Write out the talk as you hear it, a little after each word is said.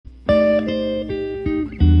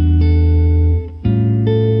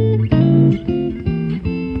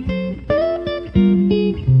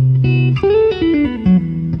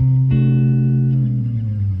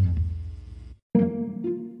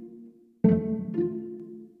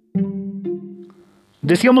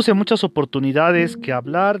Decíamos en muchas oportunidades que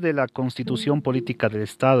hablar de la Constitución Política del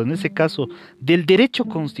Estado, en ese caso del derecho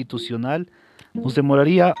constitucional, nos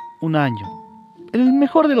demoraría un año, en el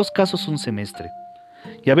mejor de los casos un semestre.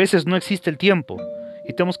 Y a veces no existe el tiempo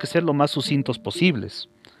y tenemos que ser lo más sucintos posibles.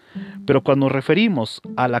 Pero cuando nos referimos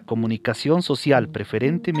a la comunicación social,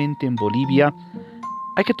 preferentemente en Bolivia,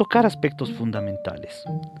 hay que tocar aspectos fundamentales.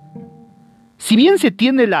 Si bien se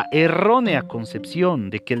tiene la errónea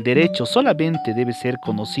concepción de que el derecho solamente debe ser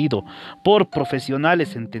conocido por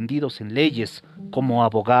profesionales entendidos en leyes como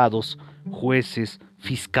abogados, jueces,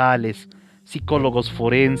 fiscales, psicólogos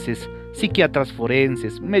forenses, psiquiatras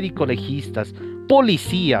forenses, médico-legistas,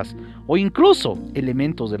 policías o incluso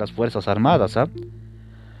elementos de las Fuerzas Armadas,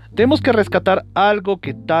 tenemos que rescatar algo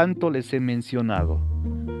que tanto les he mencionado.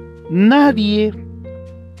 Nadie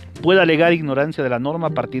puede alegar ignorancia de la norma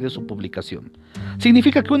a partir de su publicación.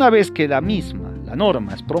 Significa que una vez que la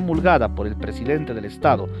norma, es promulgada por el presidente del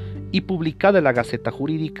Estado y publicada en la Gaceta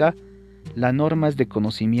Jurídica, la norma es de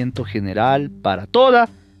conocimiento general para toda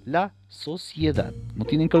la sociedad. No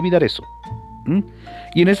tienen que olvidar eso.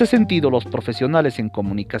 Y en ese sentido, los profesionales en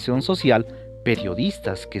comunicación social,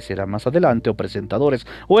 periodistas, que será más adelante, o presentadores,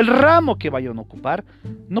 o el ramo que vayan a ocupar,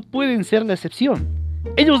 no pueden ser la excepción.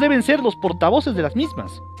 Ellos deben ser los portavoces de las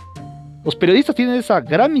mismas. Los periodistas tienen esa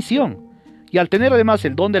gran misión y al tener además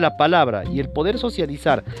el don de la palabra y el poder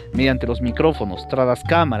socializar mediante los micrófonos, tras las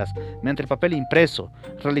cámaras, mediante el papel impreso,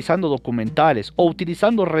 realizando documentales o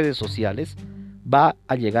utilizando redes sociales, va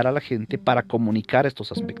a llegar a la gente para comunicar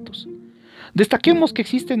estos aspectos. Destaquemos que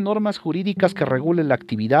existen normas jurídicas que regulen la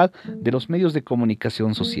actividad de los medios de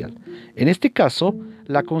comunicación social. En este caso,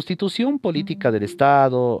 la Constitución Política del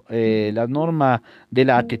Estado, la norma de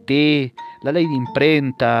la ATT, la ley de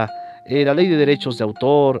imprenta, la ley de derechos de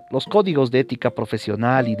autor, los códigos de ética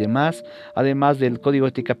profesional y demás, además del código de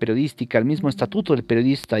ética periodística, el mismo estatuto del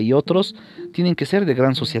periodista y otros, tienen que ser de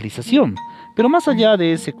gran socialización. Pero más allá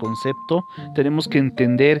de ese concepto, tenemos que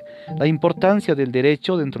entender la importancia del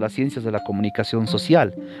derecho dentro de las ciencias de la comunicación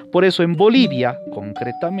social. Por eso en Bolivia,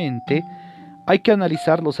 concretamente, hay que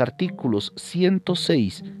analizar los artículos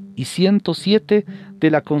 106 y 107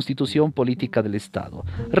 de la Constitución Política del Estado,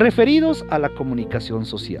 referidos a la comunicación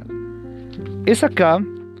social. Es acá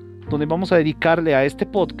donde vamos a dedicarle a este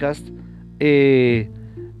podcast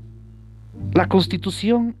la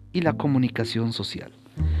Constitución y la comunicación social.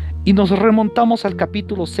 Y nos remontamos al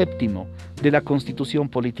capítulo 7 de la Constitución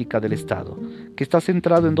Política del Estado, que está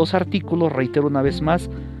centrado en 2 artículos, reitero una vez más,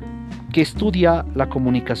 que estudia la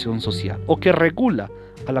comunicación social o que regula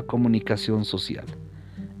a la comunicación social.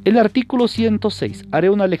 El artículo 106, haré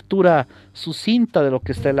una lectura sucinta de lo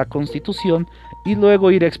que está en la Constitución y luego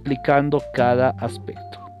iré explicando cada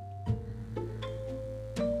aspecto.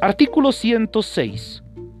 Artículo 106,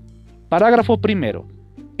 parágrafo primero.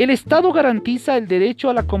 El Estado garantiza el derecho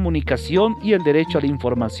a la comunicación y el derecho a la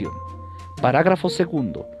información. Parágrafo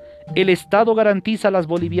segundo. El Estado garantiza a las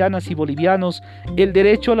bolivianas y bolivianos el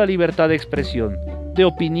derecho a la libertad de expresión, de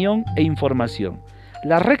opinión e información,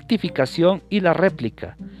 la rectificación y la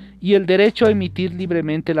réplica, y el derecho a emitir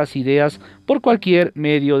libremente las ideas por cualquier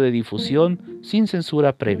medio de difusión sin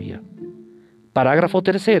censura previa. Parágrafo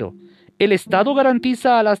tercero. El Estado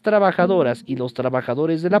garantiza a las trabajadoras y los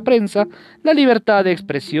trabajadores de la prensa la libertad de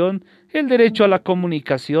expresión, el derecho a la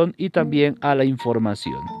comunicación y también a la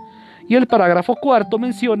información. Y el parágrafo cuarto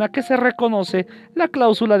menciona que se reconoce la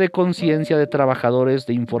cláusula de conciencia de trabajadores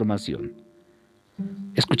de información.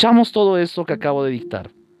 Escuchamos todo esto que acabo de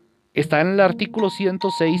dictar. Está en el artículo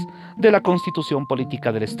 106 de la Constitución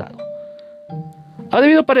Política del Estado. Ha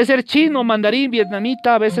debido parecer chino, mandarín,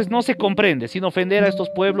 vietnamita, a veces no se comprende, sin ofender a estos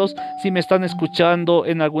pueblos si me están escuchando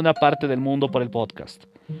en alguna parte del mundo por el podcast.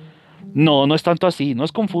 No es tanto así, no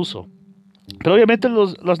es confuso. Pero obviamente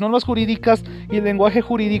las normas jurídicas y el lenguaje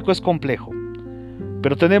jurídico es complejo.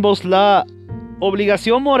 Pero tenemos la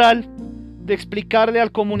obligación moral de explicarle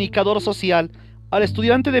al comunicador social, al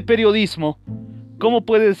estudiante de periodismo, cómo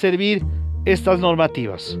pueden servir estas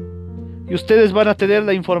normativas. Y ustedes van a tener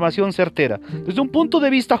la información certera desde un punto de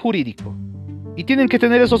vista jurídico. Y tienen que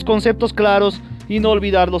tener esos conceptos claros y no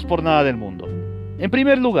olvidarlos por nada del mundo. En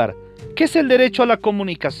primer lugar, ¿qué es el derecho a la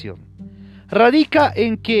comunicación? Radica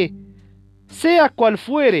en que, sea cual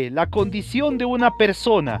fuere la condición de una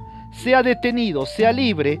persona, sea detenido, sea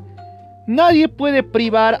libre, nadie puede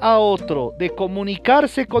privar a otro de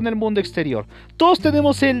comunicarse con el mundo exterior. Todos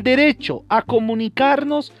tenemos el derecho a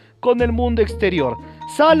comunicarnos con el mundo exterior,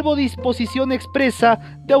 salvo disposición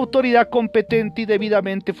expresa de autoridad competente y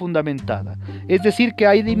debidamente fundamentada. Es decir, que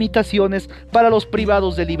hay limitaciones para los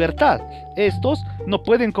privados de libertad. Estos no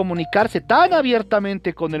pueden comunicarse tan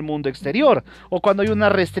abiertamente con el mundo exterior, o cuando hay una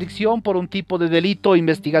restricción por un tipo de delito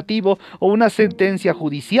investigativo o una sentencia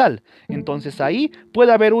judicial. Entonces ahí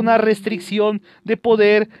puede haber una restricción de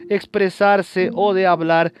poder expresarse o de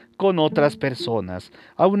hablar con otras personas.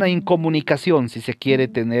 A una incomunicación, si se quiere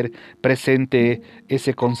tener presente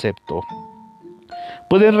ese concepto.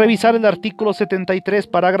 Pueden revisar el artículo 73,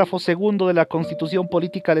 parágrafo segundo de la Constitución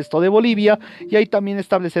Política del Estado de Bolivia, y ahí también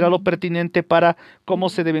establecerá lo pertinente para cómo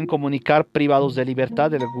se deben comunicar privados de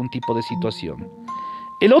libertad en algún tipo de situación.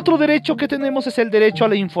 El otro derecho que tenemos es el derecho a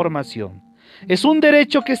la información. Es un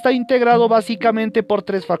derecho que está integrado básicamente por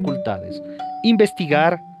tres facultades: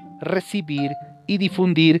 investigar, recibir y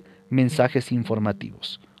difundir mensajes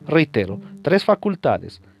informativos. Reitero, tres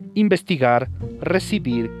facultades: investigar,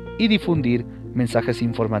 recibir y difundir mensajes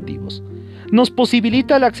informativos. Nos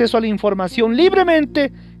posibilita el acceso a la información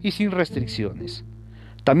libremente y sin restricciones.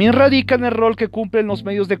 También radica en el rol que cumplen los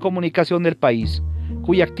medios de comunicación del país,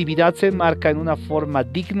 cuya actividad se enmarca en una forma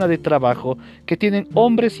digna de trabajo que tienen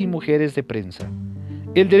hombres y mujeres de prensa.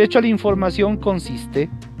 El derecho a la información consiste,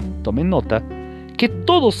 tomen nota, que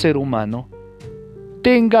todo ser humano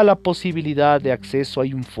tenga la posibilidad de acceso a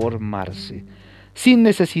informarse, sin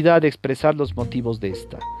necesidad de expresar los motivos de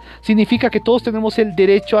esta. Significa que todos tenemos el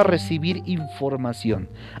derecho a recibir información,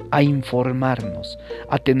 a informarnos,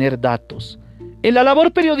 a tener datos. En la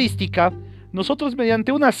labor periodística, nosotros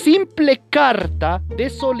mediante una simple carta de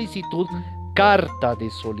solicitud,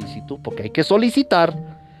 porque hay que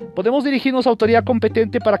solicitar, podemos dirigirnos a autoridad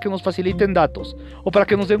competente para que nos faciliten datos, o para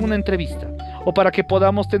que nos den una entrevista, o para que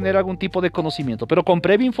podamos tener algún tipo de conocimiento, pero con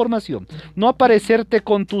previa información. No aparecerte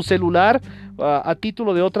con tu celular a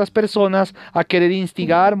título de otras personas a querer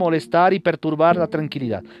instigar, molestar y perturbar la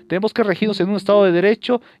tranquilidad. Tenemos que regirnos en un Estado de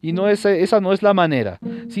Derecho y esa no es la manera,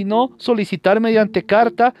 sino solicitar mediante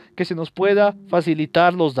carta que se nos pueda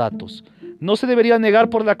facilitar los datos. No se debería negar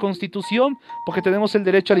por la Constitución, porque tenemos el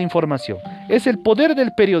derecho a la información. Es el poder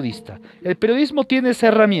del periodista. El periodismo tiene esa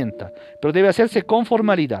herramienta, pero debe hacerse con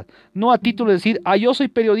formalidad. No a título de decir, yo soy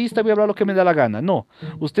periodista, voy a hablar lo que me da la gana. No,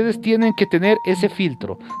 ustedes tienen que tener ese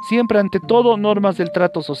filtro. Siempre ante todo, normas del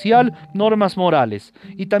trato social, normas morales.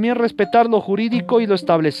 Y también respetar lo jurídico y lo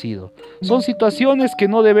establecido. Son situaciones que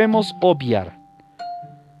no debemos obviar.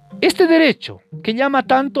 Este derecho, que llama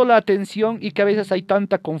tanto la atención y que a veces hay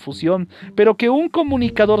tanta confusión, pero que un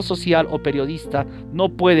comunicador social o periodista no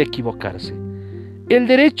puede equivocarse. El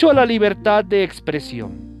derecho a la libertad de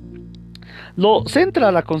expresión. Lo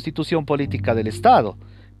centra la Constitución Política del Estado,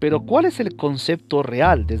 pero ¿cuál es el concepto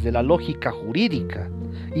real desde la lógica jurídica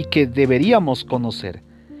y que deberíamos conocer?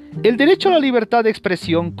 El derecho a la libertad de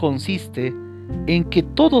expresión consiste en que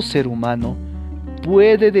todo ser humano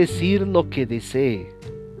puede decir lo que desee.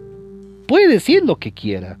 Puede decir lo que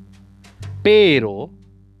quiera, pero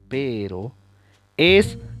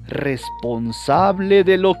es responsable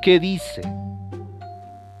de lo que dice.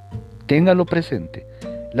 Ténganlo presente.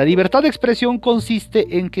 La libertad de expresión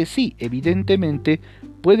consiste en que sí, evidentemente,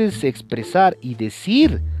 puedes expresar y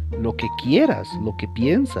decir lo que quieras, lo que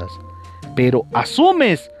piensas, pero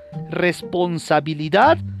asumes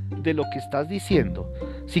responsabilidad de lo que estás diciendo.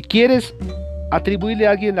 Si quieres atribuirle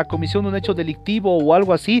a alguien la comisión de un hecho delictivo o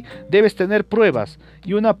algo así, debes tener pruebas.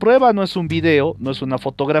 Y una prueba no es un video, no es una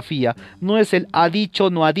fotografía, no es el ha dicho,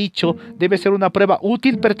 no ha dicho. Debe ser una prueba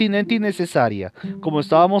útil, pertinente y necesaria, como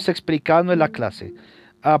estábamos explicando en la clase.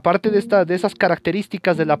 Aparte de esas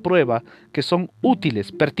características de la prueba, que son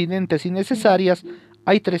útiles, pertinentes y necesarias,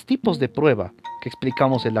 hay tres tipos de prueba que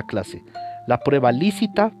explicamos en la clase: la prueba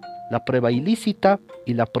lícita, la prueba ilícita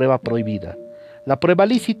y la prueba prohibida. La prueba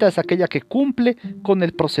lícita es aquella que cumple con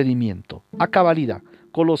el procedimiento, a cabalidad,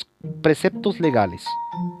 con los preceptos legales.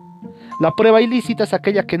 La prueba ilícita es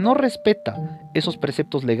aquella que no respeta esos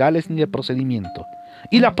preceptos legales ni el procedimiento.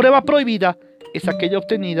 Y la prueba prohibida es aquella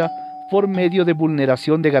obtenida por medio de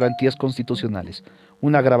vulneración de garantías constitucionales.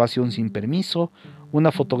 Una grabación sin permiso,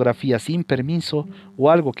 una fotografía sin permiso o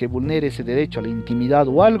algo que vulnere ese derecho a la intimidad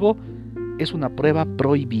o algo, es una prueba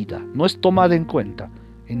prohibida. No es tomada en cuenta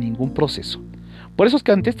en ningún proceso. Por eso es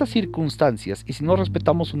que ante estas circunstancias, y si no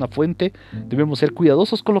respetamos una fuente, debemos ser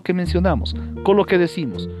cuidadosos con lo que mencionamos, con lo que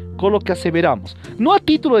decimos, con lo que aseveramos. No a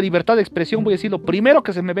título de libertad de expresión voy a decir lo primero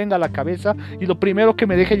que se me venga a la cabeza y lo primero que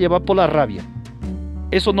me deje llevar por la rabia.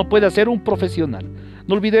 Eso no puede hacer un profesional.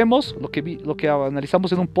 No olvidemos lo que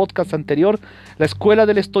analizamos en un podcast anterior, la escuela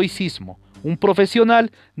del estoicismo. Un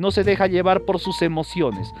profesional no se deja llevar por sus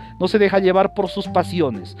emociones, no se deja llevar por sus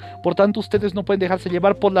pasiones. Por tanto, ustedes no pueden dejarse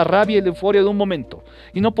llevar por la rabia y la euforia de un momento.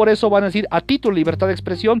 Y no por eso van a decir, a título de libertad de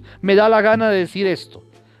expresión, me da la gana de decir esto.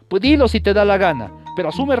 Pues dilo si te da la gana, pero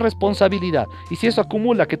asume responsabilidad. Y si eso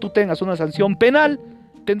acumula que tú tengas una sanción penal,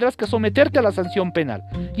 tendrás que someterte a la sanción penal.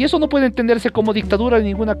 Y eso no puede entenderse como dictadura ni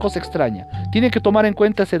ninguna cosa extraña. Tienen que tomar en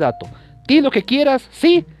cuenta ese dato. Di lo que quieras,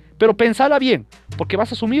 sí, pero pensala bien, porque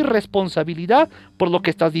vas a asumir responsabilidad por lo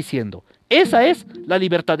que estás diciendo. Esa es la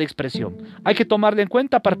libertad de expresión. Hay que tomarla en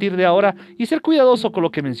cuenta a partir de ahora y ser cuidadoso con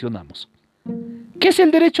lo que mencionamos. ¿Qué es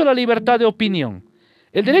el derecho a la libertad de opinión?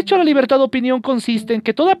 El derecho a la libertad de opinión consiste en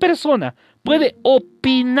que toda persona puede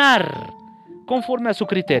opinar conforme a su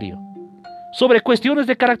criterio sobre cuestiones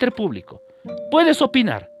de carácter público. Puedes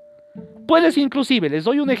opinar. Puedes inclusive, les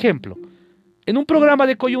doy un ejemplo, en un programa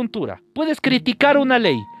de coyuntura, puedes criticar una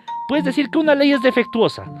ley. Puedes decir que una ley es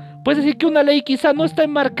defectuosa. Puedes decir que una ley quizá no está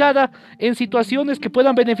enmarcada en situaciones que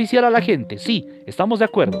puedan beneficiar a la gente. Sí, estamos de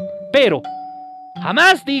acuerdo. Pero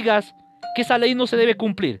jamás digas que esa ley no se debe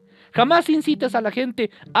cumplir. Jamás incites a la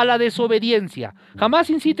gente a la desobediencia. Jamás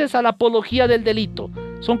incites a la apología del delito.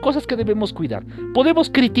 Son cosas que debemos cuidar. Podemos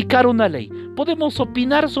criticar una ley. Podemos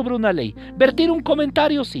opinar sobre una ley. Vertir un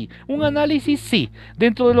comentario, sí. Un análisis, sí.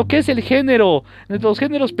 Dentro de lo que es el género, dentro de los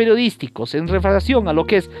géneros periodísticos, en relación a lo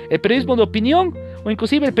que es el periodismo de opinión o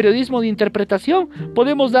inclusive el periodismo de interpretación,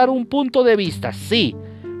 podemos dar un punto de vista, sí.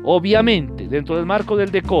 Obviamente, dentro del marco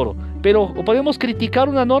del decoro. Pero podemos criticar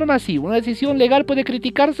una norma, sí. Una decisión legal puede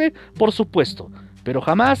criticarse, por supuesto. Pero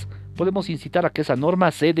jamás podemos incitar a que esa norma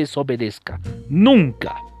se desobedezca.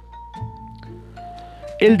 Nunca.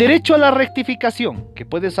 El derecho a la rectificación, que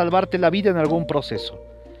puede salvarte la vida en algún proceso.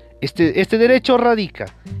 Este derecho radica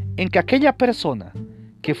en que aquella persona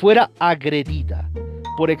que fuera agredida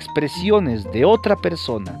por expresiones de otra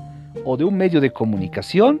persona o de un medio de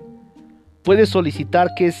comunicación, puede solicitar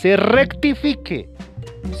que se rectifique,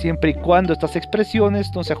 siempre y cuando estas expresiones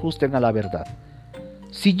no se ajusten a la verdad.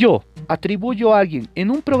 Si yo atribuyo a alguien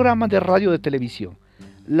en un programa de radio o de televisión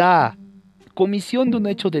la comisión de un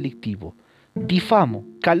hecho delictivo, difamo,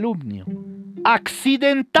 calumnio,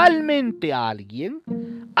 accidentalmente a alguien,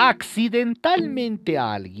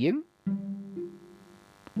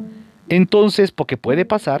 entonces, porque puede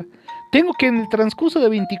pasar, tengo que en el transcurso de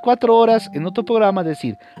 24 horas en otro programa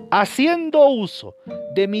decir, haciendo uso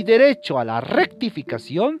de mi derecho a la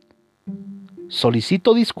rectificación,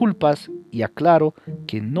 solicito disculpas y aclaro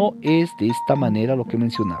que no es de esta manera lo que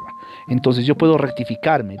mencionaba. Entonces yo puedo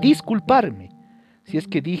rectificarme, disculparme, si es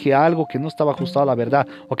que dije algo que no estaba ajustado a la verdad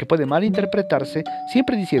o que puede malinterpretarse,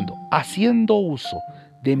 siempre diciendo, haciendo uso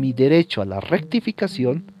de mi derecho a la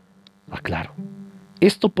rectificación, aclaro.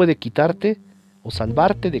 Esto puede quitarte o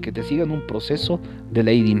salvarte de que te sigan un proceso de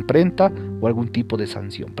ley de imprenta o algún tipo de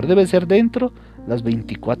sanción. Pero debe ser dentro las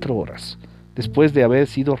 24 horas, después de haber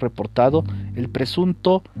sido reportado el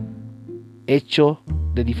presunto hecho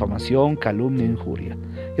de difamación, calumnia, injuria.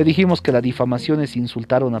 Ya dijimos que la difamación es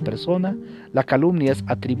insultar a una persona, la calumnia es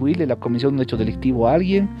atribuirle la comisión de un hecho delictivo a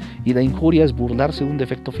alguien y la injuria es burlarse de un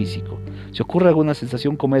defecto físico. Si ocurre alguna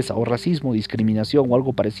sensación como esa, o racismo, discriminación o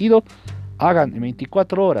algo parecido, hagan en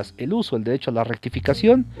 24 horas el uso del derecho a la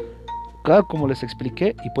rectificación, como les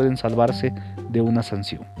expliqué, y pueden salvarse de una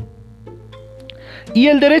sanción. Y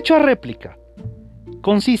el derecho a réplica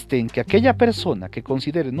consiste en que aquella persona que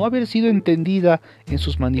considere no haber sido entendida en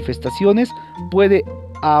sus manifestaciones puede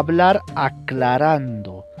hablar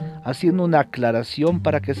aclarando, haciendo una aclaración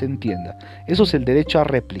para que se entienda. Eso es el derecho a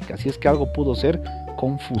réplica, si es que algo pudo ser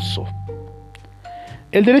confuso.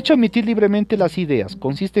 El derecho a emitir libremente las ideas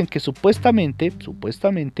consiste en que supuestamente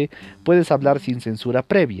puedes hablar sin censura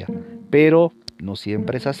previa, pero no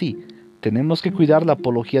siempre es así. Tenemos que cuidar la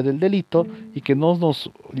apología del delito y que no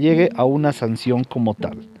nos llegue a una sanción como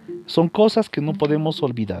tal. Son cosas que no podemos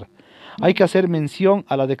olvidar. Hay que hacer mención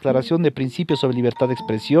a la Declaración de Principios sobre Libertad de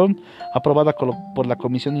Expresión, aprobada por la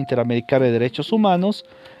Comisión Interamericana de Derechos Humanos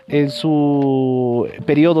en su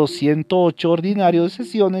periodo 108 ordinario de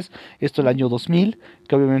sesiones, esto el año 2000,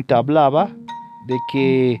 que obviamente hablaba de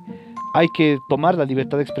que hay que tomar la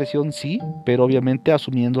libertad de expresión, sí, pero obviamente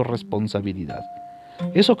asumiendo responsabilidad.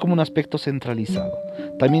 Eso como un aspecto centralizado.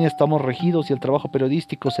 También estamos regidos y el trabajo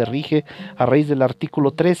periodístico se rige a raíz del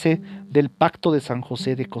artículo 13 del Pacto de San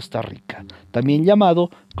José de Costa Rica, también llamado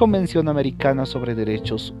Convención Americana sobre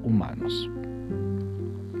Derechos Humanos.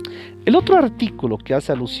 El otro artículo que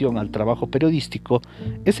hace alusión al trabajo periodístico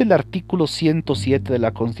es el artículo 107 de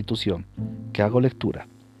la Constitución, que hago lectura.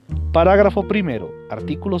 Parágrafo primero,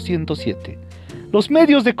 artículo 107. Los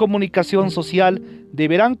medios de comunicación social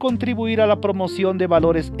deberán contribuir a la promoción de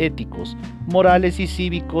valores éticos, morales y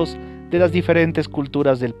cívicos de las diferentes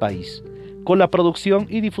culturas del país, con la producción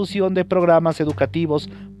y difusión de programas educativos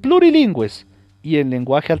plurilingües y en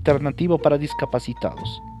lenguaje alternativo para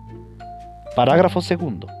discapacitados. Parágrafo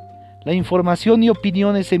segundo. La información y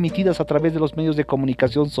opiniones emitidas a través de los medios de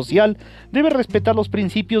comunicación social deben respetar los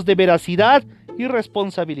principios de veracidad y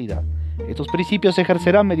responsabilidad. Estos principios se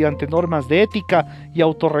ejercerán mediante normas de ética y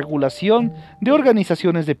autorregulación de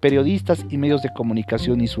organizaciones de periodistas y medios de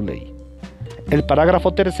comunicación y su ley. El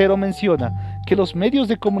parágrafo tercero menciona que los medios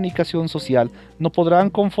de comunicación social no podrán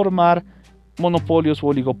conformar monopolios o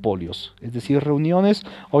oligopolios, es decir, reuniones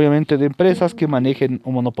obviamente de empresas que manejen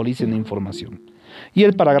o monopolicen la información. Y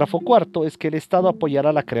el parágrafo cuarto es que el Estado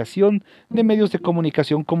apoyará la creación de medios de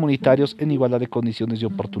comunicación comunitarios en igualdad de condiciones y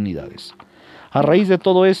oportunidades. A raíz de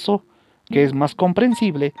todo eso, que es más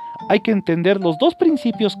comprensible, hay que entender los dos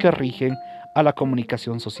principios que rigen a la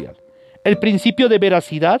comunicación social: el principio de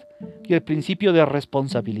veracidad y el principio de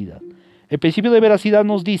responsabilidad. El principio de veracidad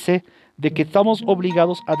nos dice de que estamos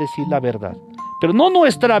obligados a decir la verdad, pero no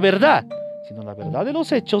nuestra verdad, sino la verdad de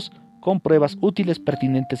los hechos con pruebas útiles,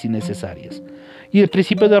 pertinentes y necesarias. Y el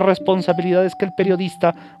principio de responsabilidad es que el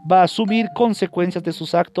periodista va a asumir consecuencias de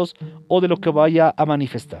sus actos o de lo que vaya a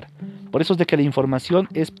manifestar. Por eso es de que la información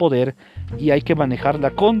es poder y hay que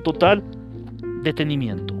manejarla con total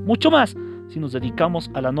detenimiento. Mucho más si nos dedicamos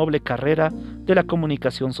a la noble carrera de la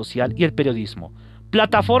comunicación social y el periodismo.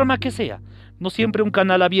 Plataforma que sea, no siempre un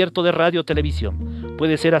canal abierto de radio o televisión,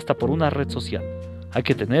 puede ser hasta por una red social. Hay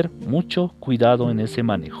que tener mucho cuidado en ese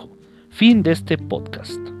manejo. Fin de este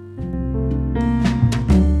podcast.